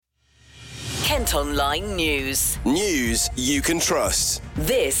Kent Online News. News you can trust.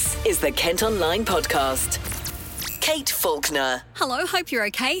 This is the Kent Online Podcast. Kate Faulkner. Hello, hope you're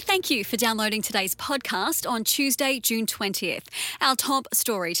okay. Thank you for downloading today's podcast on Tuesday, June 20th. Our top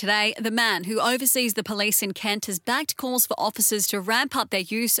story today, the man who oversees the police in Kent has backed calls for officers to ramp up their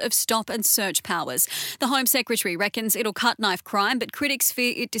use of stop and search powers. The Home Secretary reckons it'll cut knife crime, but critics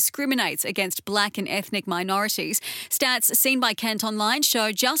fear it discriminates against black and ethnic minorities. Stats seen by Kent Online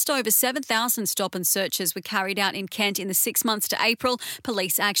show just over 7,000 stop and searches were carried out in Kent in the 6 months to April.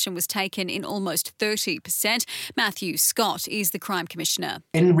 Police action was taken in almost 30%. Matthew Scott is the Crime Commissioner.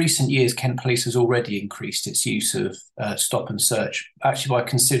 In recent years, Kent Police has already increased its use of stop and search, actually by a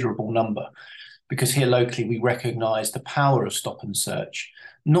considerable number, because here locally we recognise the power of stop and search,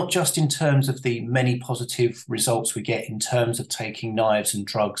 not just in terms of the many positive results we get in terms of taking knives and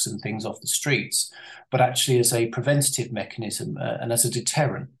drugs and things off the streets, but actually as a preventative mechanism and as a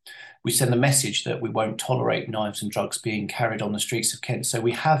deterrent. We send the message that we won't tolerate knives and drugs being carried on the streets of Kent. So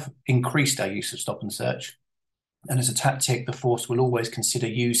we have increased our use of stop and search. And as a tactic, the force will always consider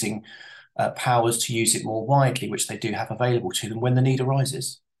using powers to use it more widely, which they do have available to them when the need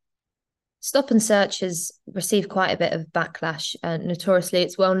arises. Stop and search has received quite a bit of backlash. Notoriously,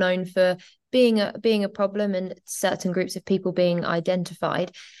 it's well known for being a problem and certain groups of people being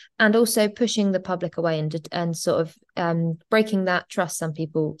identified, and also pushing the public away and sort of breaking that trust. Some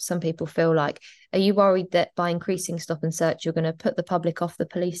people feel like. Are you worried that by increasing stop and search, you're going to put the public off the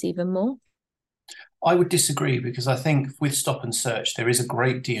police even more? I would disagree, because I think with stop and search, there is a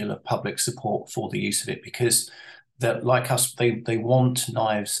great deal of public support for the use of it, because that, like us, they want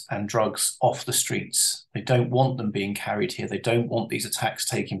knives and drugs off the streets. They don't want them being carried here. They don't want these attacks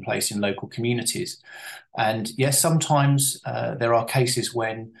taking place in local communities. And yes, sometimes there are cases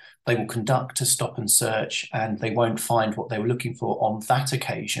when they will conduct a stop and search and they won't find what they were looking for on that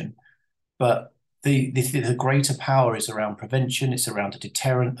occasion. But the greater power is around prevention, it's around a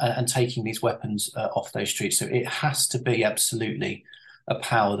deterrent and taking these weapons off those streets. So it has to be absolutely a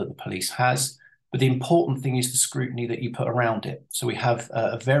power that the police has. But the important thing is the scrutiny that you put around it. So we have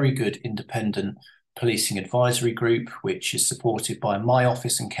a very good independent policing advisory group, which is supported by my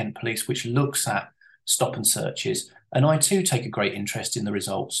office and Kent Police, which looks at stop and searches. And I too take a great interest in the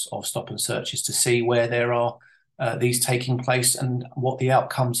results of stop and searches to see where there are these taking place and what the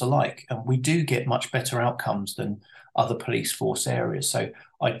outcomes are like. And we do get much better outcomes than other police force areas. So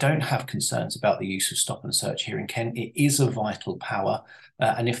I don't have concerns about the use of stop and search here in Kent. It is a vital power.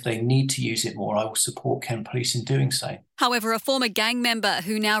 And if they need to use it more, I will support Kent Police in doing so. However, a former gang member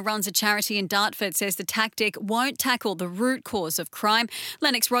who now runs a charity in Dartford says the tactic won't tackle the root cause of crime.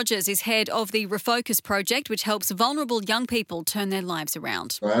 Lennox Rogers is head of the Refocus project, which helps vulnerable young people turn their lives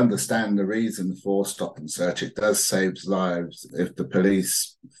around. I understand the reason for stop and search. It does save lives if the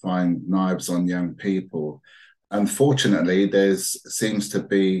police find knives on young people. Unfortunately, there seems to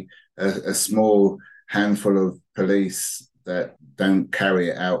be a small handful of police that don't carry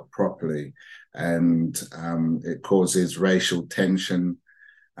it out properly, and it causes racial tension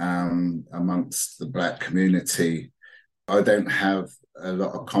amongst the black community. I don't have a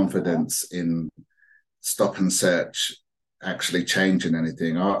lot of confidence in stop and search actually changing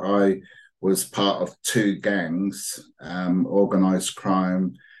anything. I was part of two gangs, organised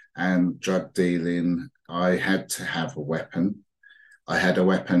crime and drug dealing. I had to have a weapon. I had a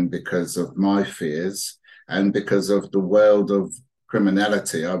weapon because of my fears and because of the world of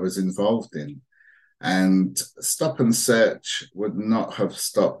criminality I was involved in. And stop and search would not have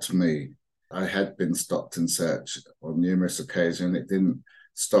stopped me. I had been stopped and searched on numerous occasions. It didn't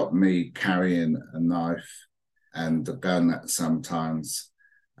stop me carrying a knife and a gun sometimes.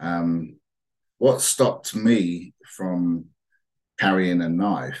 What stopped me from carrying a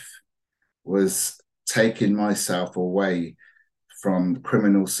knife was taking myself away from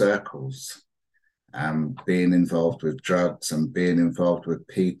criminal circles, being involved with drugs and being involved with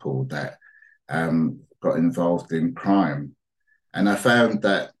people that got involved in crime. And I found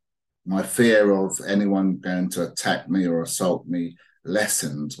that my fear of anyone going to attack me or assault me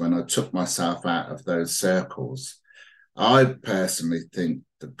lessened when I took myself out of those circles. I personally think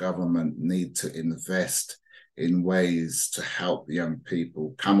the government need to invest in ways to help young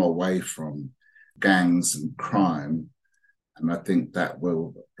people come away from gangs and crime. And I think that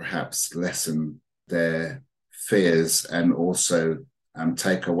will perhaps lessen their fears and also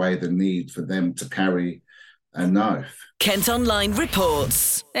take away the need for them to carry a knife. Kent Online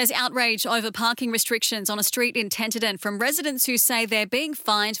reports. There's outrage over parking restrictions on a street in Tenterden from residents who say they're being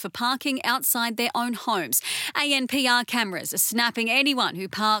fined for parking outside their own homes. ANPR cameras are snapping anyone who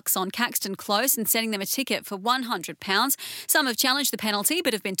parks on Caxton Close and sending them a ticket for £100. Some have challenged the penalty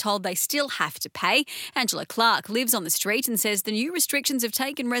but have been told they still have to pay. Angela Clark lives on the street and says the new restrictions have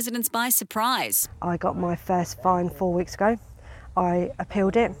taken residents by surprise. I got my first fine 4 weeks ago. I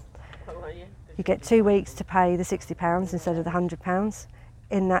appealed it. You get 2 weeks to pay the £60 instead of the £100.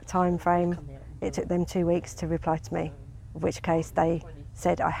 In that time frame, it took them 2 weeks to reply to me, in which case they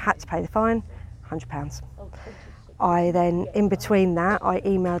said I had to pay the fine, £100. I then, in between that, I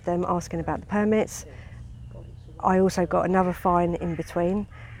emailed them asking about the permits. I also got another fine in between.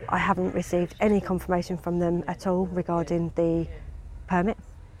 I haven't received any confirmation from them at all regarding the permit,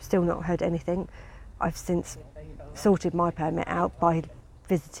 still not heard anything. I've since sorted my permit out by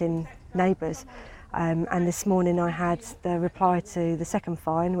visiting neighbours, and this morning I had the reply to the second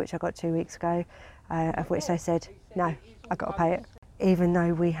fine, which I got 2 weeks ago, of which they said no, I've got to pay it. Even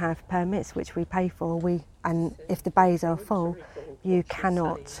though we have permits which we pay for, and if the bays are full, you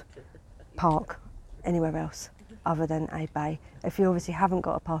cannot park anywhere else other than a bay. If you obviously haven't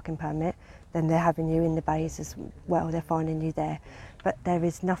got a parking permit, then they're having you in the bays as well, they're finding you there. But there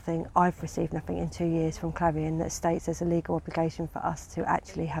is nothing, I've received nothing in 2 years from Clarion that states there's a legal obligation for us to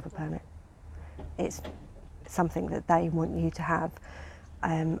actually have a permit. It's something that they want you to have.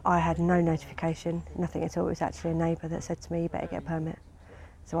 I had no notification, nothing at all. It was actually a neighbour that said to me, you better get a permit.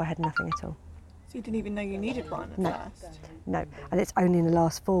 So I had nothing at all. So you didn't even know you needed one at first? No, and it's only in the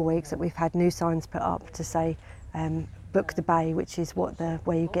last 4 weeks that we've had new signs put up to say book the bay, which is where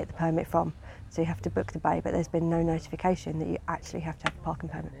you get the permit from. So you have to book the bay, but there's been no notification that you actually have to have a parking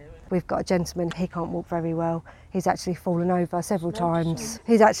permit. We've got a gentleman, he can't walk very well. He's actually fallen over several times.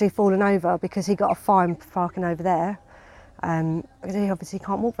 He's actually fallen over because he got a fine for parking over there. Because he obviously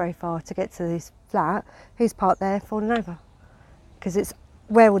can't walk very far to get to this flat. He's parked there, fallen over. Because it's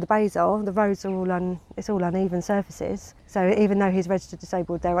where all the bays are, the roads are it's all uneven surfaces. So even though he's registered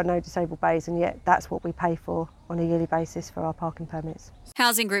disabled, there are no disabled bays, and yet that's what we pay for on a yearly basis for our parking permits.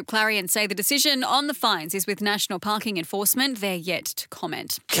 Housing Group Clarion say the decision on the fines is with National Parking Enforcement. They're yet to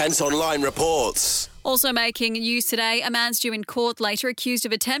comment. Kent Online reports. Also making news today, a man's due in court later accused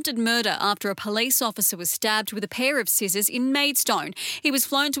of attempted murder after a police officer was stabbed with a pair of scissors in Maidstone. He was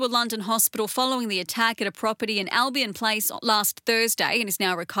flown to a London hospital following the attack at a property in Albion Place last Thursday and is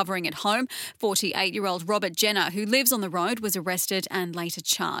now recovering at home. 48-year-old Robert Jenner, who lives on the road, was arrested and later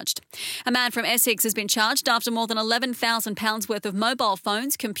charged. A man from Essex has been charged after more than £11,000 worth of mobile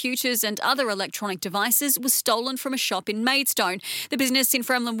phones, computers and other electronic devices was stolen from a shop in Maidstone. The business in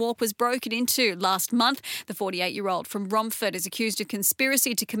Fremlin Walk was broken into last month. The 48-year-old from Romford is accused of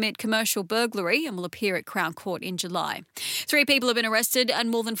conspiracy to commit commercial burglary and will appear at Crown Court in July. 3 people have been arrested and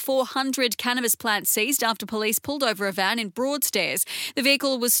more than 400 cannabis plants seized after police pulled over a van in Broadstairs. The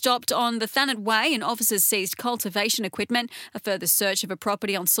vehicle was stopped on the Thanet Way and officers seized cultivation equipment. A further search of a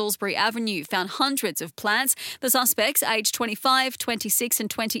property on Salisbury Avenue found hundreds of plants. The suspects, aged 25, 26 and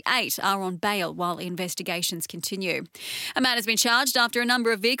 28, are on bail while investigations continue. A man has been charged after a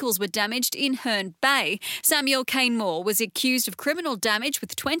number of vehicles were damaged in Herne Bay. Samuel Cainmore was accused of criminal damage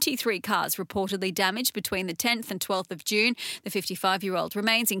with 23 cars reportedly damaged between the 10th and 12th of June. The 55-year-old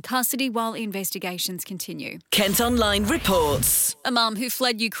remains in custody while investigations continue. Kent Online reports. A mum who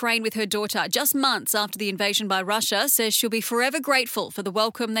fled Ukraine with her daughter just months after the invasion by Russia says she'll be forever grateful for the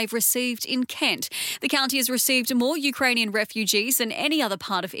welcome they've received in Kent. The county has received more Ukrainian refugees than any other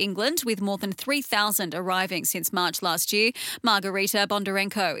part of England, with more than 3,000 arriving since March last year. Margarita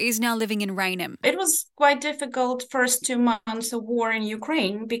Bondarenko is now living in Raynham. It was quite difficult first 2 months of war in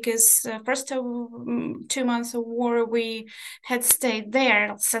Ukraine because first 2 months of war we had stayed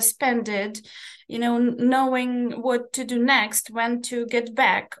there, suspended, knowing what to do next, when to get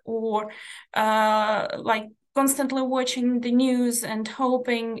back, or constantly watching the news and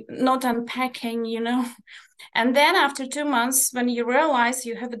hoping, not unpacking, And then after 2 months, when you realize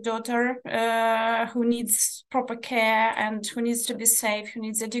you have a daughter who needs proper care and who needs to be safe, who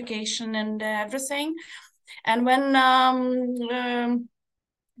needs education and everything. And when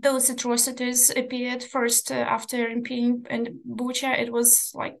those atrocities appeared first after in Bucha, it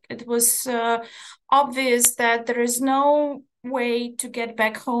was obvious that there is no way to get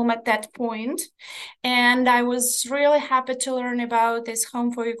back home at that point. And I was really happy to learn about this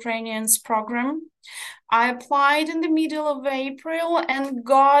Home for Ukrainians program. I applied in the middle of April and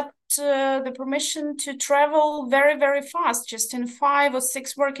got the permission to travel very, very fast, just in 5 or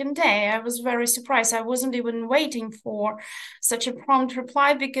 6 working days. I was very surprised. I wasn't even waiting for such a prompt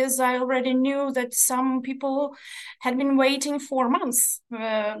reply because I already knew that some people had been waiting for months,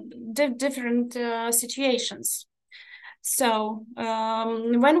 different situations. So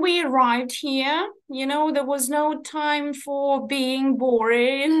when we arrived here, there was no time for being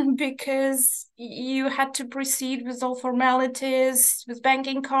boring because you had to proceed with all formalities, with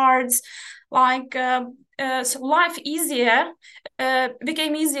banking cards, so life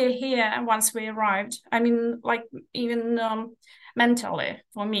became easier here once we arrived. I mean, even mentally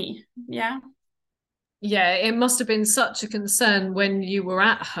for me, yeah. Yeah, it must have been such a concern when you were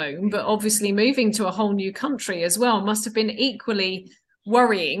at home, but obviously moving to a whole new country as well must have been equally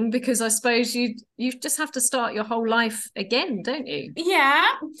worrying, because I suppose you just have to start your whole life again, don't you?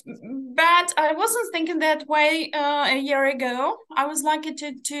 Yeah, but I wasn't thinking that way a year ago. I was lucky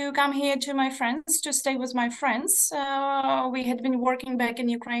to come here to my friends, to stay with my friends. We had been working back in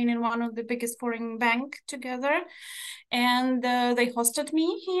Ukraine in one of the biggest foreign bank together, and they hosted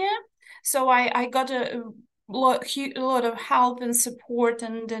me here. So I got a lot of help and support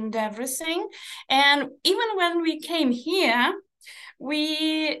and everything. And even when we came here,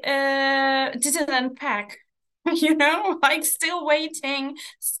 we didn't unpack, still waiting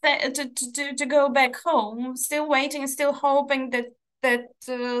to go back home, still waiting, still hoping that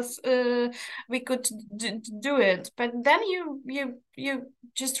we could do it. But then you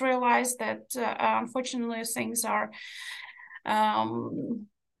just realize that unfortunately things are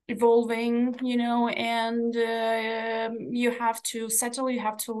evolving, and you have to settle, you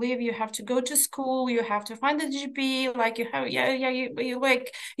have to live, you have to go to school, you have to find a GP,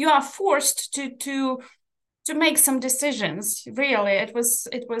 you are forced to make some decisions. Really, it was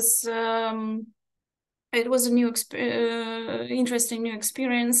a new interesting new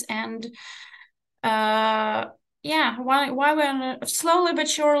experience, and why we're slowly but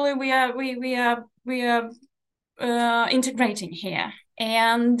surely we are integrating here.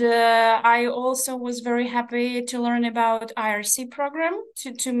 And I also was very happy to learn about IRC program,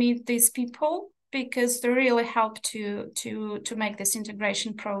 to meet these people, because they really help to make this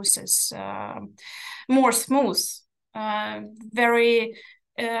integration process more smooth. Very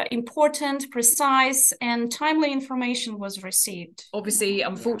important, precise, and timely information was received. Obviously,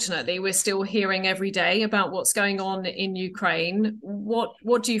 unfortunately, we're still hearing every day about what's going on in Ukraine.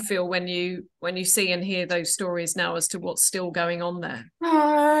 What do you feel when you see and hear those stories now as to what's still going on there?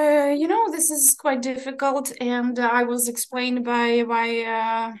 This is quite difficult, and I was explained by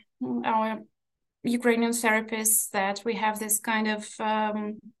our Ukrainian therapists that we have this kind of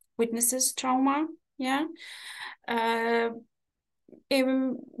witnesses trauma. Yeah.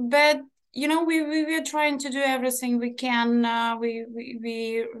 But we are trying to do everything we can. We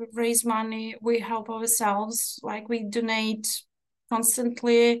raise money, we help ourselves, we donate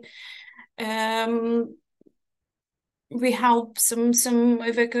constantly. We help some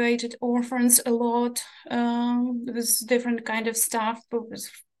evacuated orphans a lot, with different kind of stuff, but with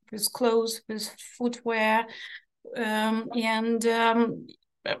clothes, with footwear, and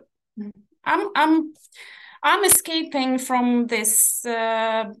I'm escaping from this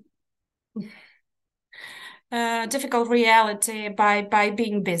difficult reality by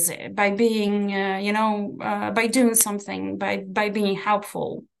being busy, by being by doing something, by being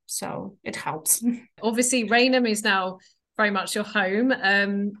helpful. So it helps. Obviously, Raynham is now very much your home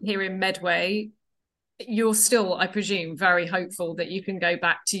here in Medway. You're still, I presume, very hopeful that you can go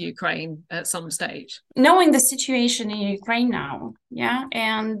back to Ukraine at some stage. Knowing the situation in Ukraine now, yeah,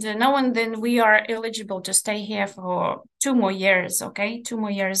 and knowing that we are eligible to stay here for 2 more years, okay, 2 more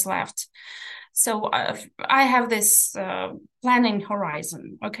years left. So I have this planning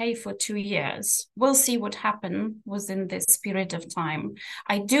horizon, okay, for 2 years. We'll see what happens within this period of time.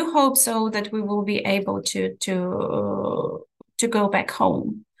 I do hope so that we will be able to go back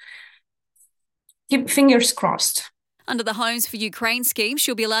home. Keep fingers crossed. Under the Homes for Ukraine scheme,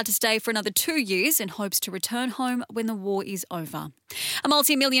 she'll be allowed to stay for another 2 years and hopes to return home when the war is over. A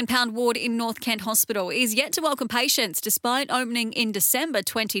multi-million-pound ward in North Kent Hospital is yet to welcome patients despite opening in December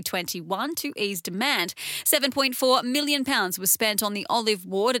 2021 to ease demand. £7.4 million was spent on the Olive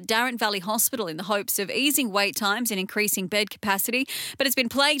Ward at Darren Valley Hospital in the hopes of easing wait times and increasing bed capacity, but it's been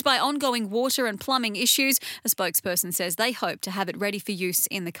plagued by ongoing water and plumbing issues. A spokesperson says they hope to have it ready for use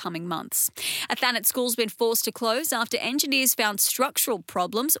in the coming months. A Thanet school's been forced to close after engineers found structural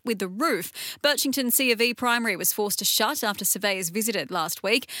problems with the roof. Birchington C of E Primary was forced to shut after surveyors visited last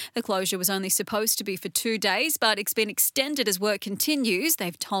week. The closure was only supposed to be for 2 days, but it's been extended as work continues.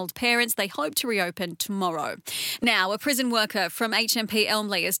 They've told parents they hope to reopen tomorrow. Now, a prison worker from HMP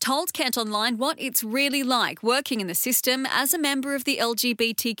Elmley has told Kent Online what it's really like working in the system as a member of the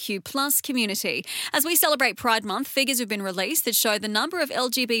LGBTQ plus community. As we celebrate Pride Month, figures have been released that show the number of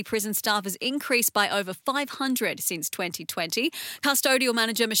LGB prison staff has increased by over 500 since 2020. Custodial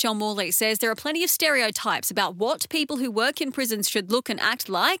manager Michelle Morley says there are plenty of stereotypes about what people who work in prisons should look and act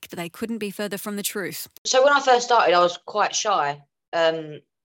like, but they couldn't be further from the truth. So when I first started, I was quite shy. I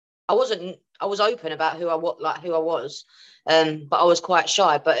was open about who I was, but I was quite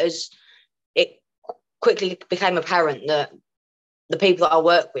shy. But as it quickly became apparent that the people that I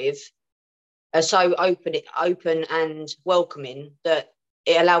work with are so open and welcoming that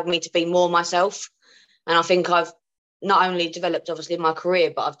it allowed me to be more myself. And I think I've not only developed, obviously, in my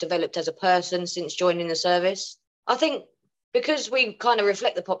career, but I've developed as a person since joining the service. I think because we kind of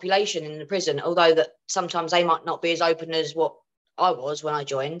reflect the population in the prison, although that sometimes they might not be as open as what I was when I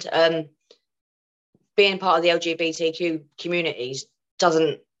joined, being part of the LGBTQ communities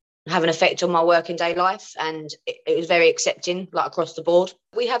doesn't have an effect on my working day life, and it was very accepting, like across the board.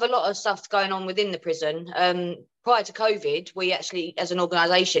 We have a lot of stuff going on within the prison. Prior to COVID, we actually, as an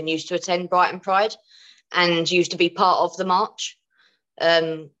organisation, used to attend Brighton Pride and used to be part of the march,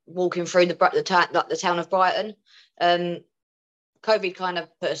 walking through the town of Brighton. COVID kind of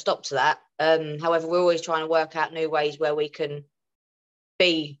put a stop to that. However, we're always trying to work out new ways where we can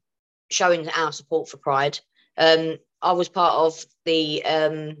be showing our support for Pride. I was part of the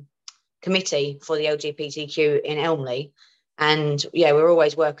committee for the LGBTQ in Elmley, and we're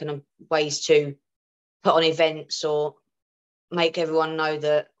always working on ways to put on events or make everyone know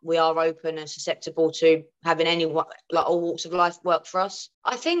that we are open and susceptible to having anyone, like all walks of life, work for us.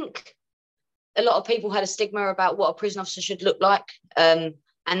 I think a lot of people had a stigma about what a prison officer should look like, and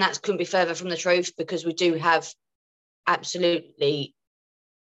that couldn't be further from the truth, because we do have absolutely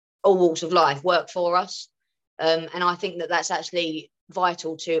all walks of life work for us. And I think that that's actually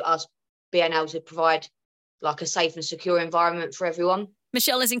vital to us being able to provide like a safe and secure environment for everyone.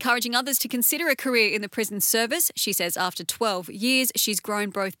 Michelle is encouraging others to consider a career in the prison service. She says after 12 years, she's grown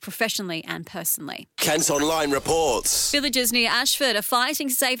both professionally and personally. Kent Online reports. Villagers near Ashford are fighting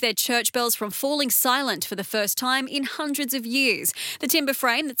to save their church bells from falling silent for the first time in hundreds of years. The timber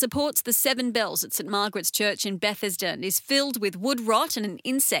frame that supports the 7 bells at St Margaret's Church in Tenterden is filled with wood rot and an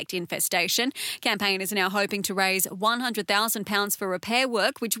insect infestation. Campaigners are now hoping to raise £100,000 for repair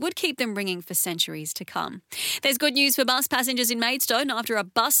work, which would keep them ringing for centuries to come. There's good news for bus passengers in Maidstone after a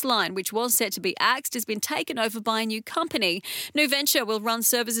bus line which was set to be axed has been taken over by a new company. New Venture will run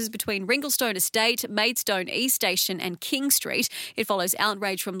services between Ringlestone Estate, Maidstone East Station and King Street. It follows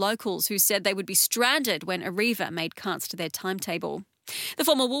outrage from locals who said they would be stranded when Arriva made cuts to their timetable. The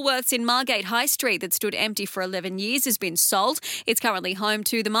former Woolworths in Margate High Street that stood empty for 11 years has been sold. It's currently home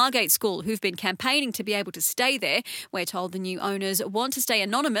to the Margate School, who've been campaigning to be able to stay there. We're told the new owners want to stay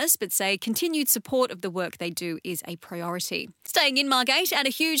anonymous, but say continued support of the work they do is a priority. Staying in Margate, and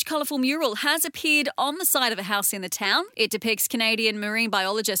a huge colourful mural has appeared on the side of a house in the town. It depicts Canadian marine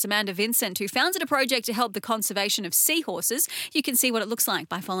biologist Amanda Vincent, who founded a project to help the conservation of seahorses. You can see what it looks like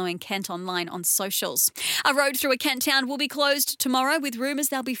by following Kent Online on socials. A road through a Kent town will be closed tomorrow, with rumours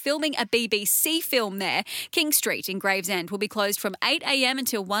they'll be filming a BBC film there. King Street in Gravesend will be closed from 8 a.m.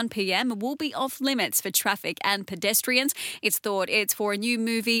 until 1 p.m. and will be off limits for traffic and pedestrians. It's thought it's for a new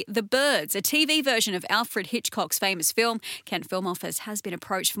movie, The Birds, a TV version of Alfred Hitchcock's famous film. Kent Film Office has been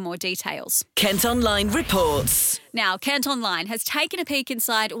approached for more details. Kent Online reports. Now, Kent Online has taken a peek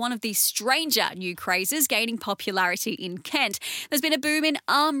inside one of the stranger new crazes gaining popularity in Kent. There's been a boom in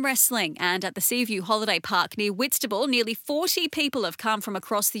arm wrestling, and at the Seaview Holiday Park near Whitstable, nearly 40 people have come from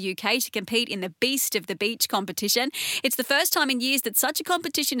across the UK to compete in the Beast of the Beach competition. It's the first time in years that such a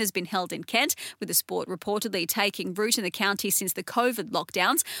competition has been held in Kent, with the sport reportedly taking root in the county since the COVID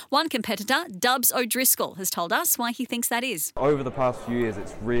lockdowns. One competitor, Dubs O'Driscoll, has told us why he thinks that is. Over the past few years,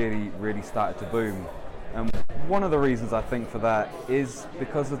 it's really started to boom. And one of the reasons I think for that is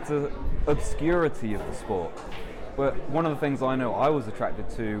because of the obscurity of the sport. But one of the things I know I was attracted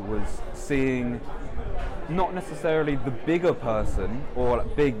to was seeing not necessarily the bigger person or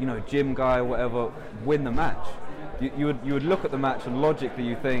like big, gym guy or whatever win the match. You would look at the match and logically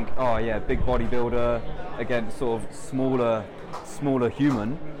you think, oh yeah, big bodybuilder against sort of smaller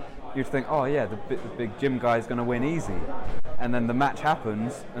human. You'd think, oh yeah, the big gym guy is going to win easy. And then the match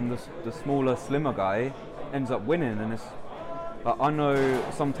happens and the smaller, slimmer guy ends up winning. And it's, I know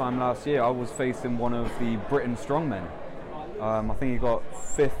sometime last year I was facing one of the Britain strongmen. I think he got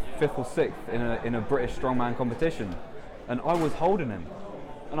fifth or sixth in a British strongman competition. and I was holding him.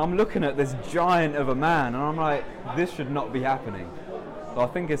 And I'm looking at this giant of a man, and I'm like, this should not be happening. So I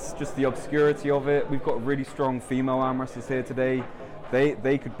think it's just the obscurity of it. We've got really strong female arm wrestlers here today.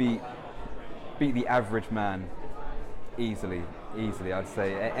 They could beat the average man easily, I'd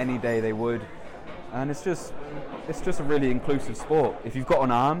say. Any day they would. And it's just a really inclusive sport. If you've got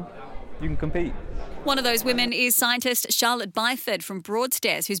an arm, you can compete. One of those women is scientist Charlotte Byford from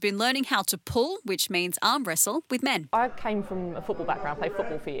Broadstairs, who's been learning how to pull, which means arm wrestle, with men. I came from a football background, played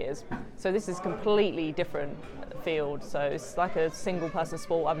football for years, so this is a completely different field. So it's like a single person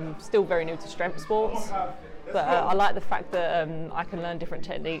sport. I'm still very new to strength sports, but I like the fact that I can learn different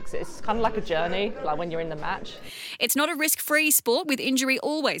techniques. It's kind of like a journey, like when you're in the match. It's not a risk-free sport, with injury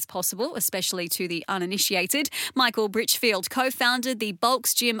always possible, especially to the uninitiated. Michael Britchfield co-founded the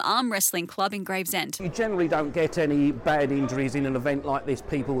Bulks Gym Arm Wrestling Club in Gravesend. You generally don't get any bad injuries in an event like this.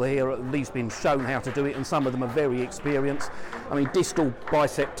 People here have at least been shown how to do it, and some of them are very experienced. I mean, distal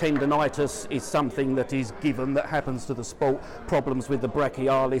bicep tendonitis is something that is given, that happens to the sport. Problems with the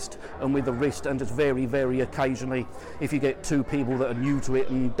brachialis and with the wrist, and just very, very occasionally, if you get two people that are new to it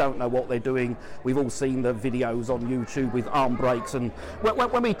and don't know what they're doing. We've all seen the videos on YouTube with arm breaks, and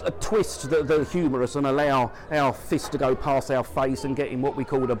when we twist the humerus and allow our fist to go past our face and get in what we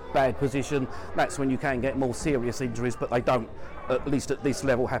call a bad position, that's when you can get more serious injuries, but they don't, at least at this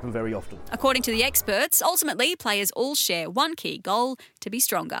level, happen very often. According to the experts, ultimately players all share one key goal: to be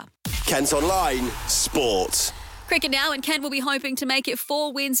stronger. Kent Online Sport. Cricket now, and Kent will be hoping to make it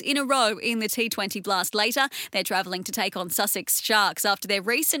 4 wins in a row in the T20 Blast later. They're travelling to take on Sussex Sharks after their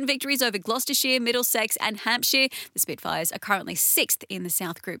recent victories over Gloucestershire, Middlesex and Hampshire. The Spitfires are currently 6th in the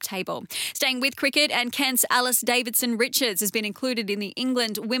South Group table. Staying with cricket, and Kent's Alice Davidson-Richards has been included in the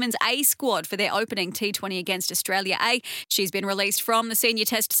England Women's A squad for their opening T20 against Australia A. She's been released from the senior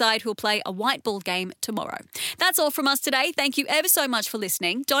test side, who'll play a white ball game tomorrow. That's all from us today. Thank you ever so much for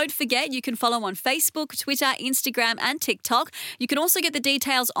listening. Don't forget, you can follow on Facebook, Twitter, Instagram and TikTok. You can also get the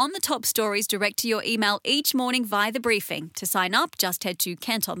details on the top stories direct to your email each morning via the briefing. To sign up, just head to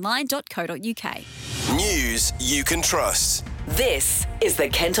kentonline.co.uk. News you can trust. This is the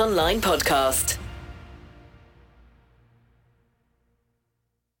Kent Online Podcast.